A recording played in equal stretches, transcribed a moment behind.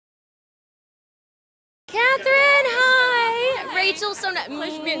Catherine, hi. Rachel, so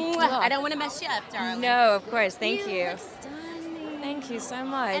I don't want to mess you up, darling. No, of course. Thank you. Look stunning. Thank you so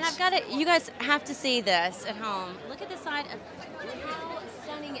much. And I've got it. You guys have to see this at home. Look at the side of. How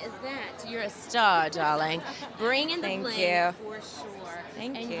stunning is that? You're a star, darling. Bring in the Thank bling you. for sure.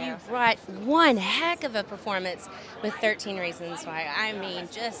 Thank and you. you brought one heck of a performance with 13 Reasons Why. I mean,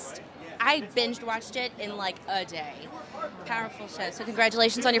 I binged watched it in like a day. Powerful show. So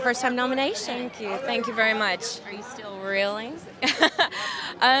congratulations on your first time nomination. Thank you. Thank you very much. Are you still reeling?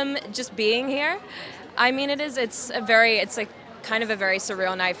 Just being here. I mean, it's like kind of a very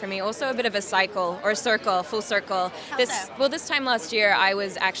surreal night for me. Also a bit of a cycle or circle, full circle. This time last year I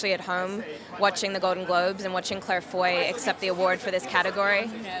was actually at home watching the Golden Globes and watching Claire Foy accept the award for this category.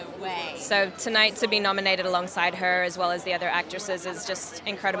 No way. So tonight to be nominated alongside her as well as the other actresses is just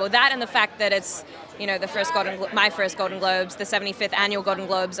incredible. That and the fact that it's, the first my first Golden Globes, the 75th annual Golden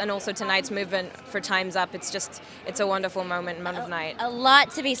Globes, and also tonight's movement for Time's Up. It's a wonderful moment of night. A lot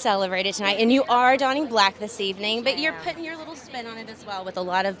to be celebrated tonight, and you are donning black this evening, but you're putting your little spin on it as well with a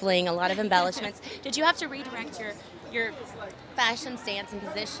lot of bling, a lot of embellishments. Did you have to redirect your fashion stance and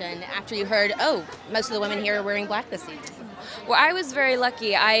position after you heard, most of the women here are wearing black this evening? Well, I was very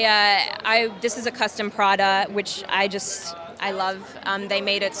lucky. This is a custom Prada, which I love. They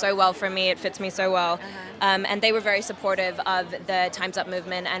made it so well for me. It fits me so well. And they were very supportive of the Time's Up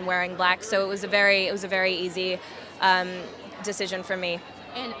movement and wearing black. So it was a very easy decision for me.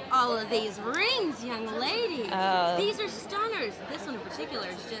 And all of these rings, young lady. Oh. These are stunners. This one in particular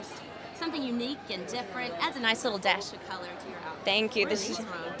is just something unique and different. Adds a nice little dash of color to your outfit. Thank you. Where are these from?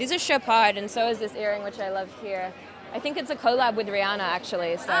 These are Chopard, and so is this earring, which I love here. I think it's a collab with Rihanna,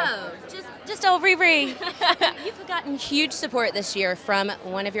 actually. So. Oh, just old Riri. You've gotten huge support this year from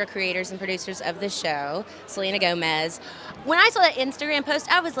one of your creators and producers of the show, Selena Gomez. When I saw that Instagram post,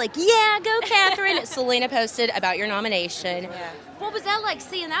 I was like, yeah, go Catherine. Selena posted about your nomination. Yeah. What was that like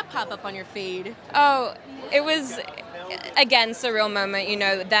seeing that pop up on your feed? Oh, it was, again, surreal moment,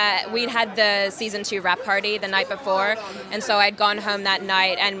 that we'd had the season 2 wrap party the night before, and so I'd gone home that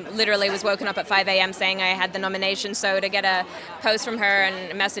night and literally was woken up at 5 a.m. saying I had the nomination. So to get a post from her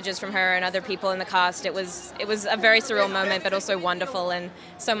and messages from her and other people in the cast, it was a very surreal moment, but also wonderful and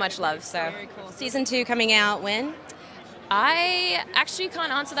so much love. So. Very cool. Season 2 coming out when? I actually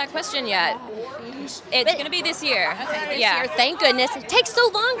can't answer that question yet. It's going to be this year. Okay, this year, thank goodness. It takes so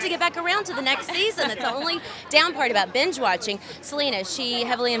long to get back around to the next season. That's the only down part about binge watching. Selena, is she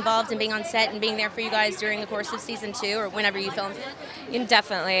heavily involved in being on set and being there for you guys during the course of season 2 or whenever you filmed it?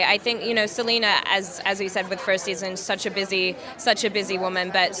 Definitely. I think, Selena, as we said with first season, such a busy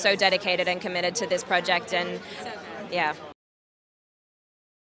woman, but so dedicated and committed to this project. And yeah.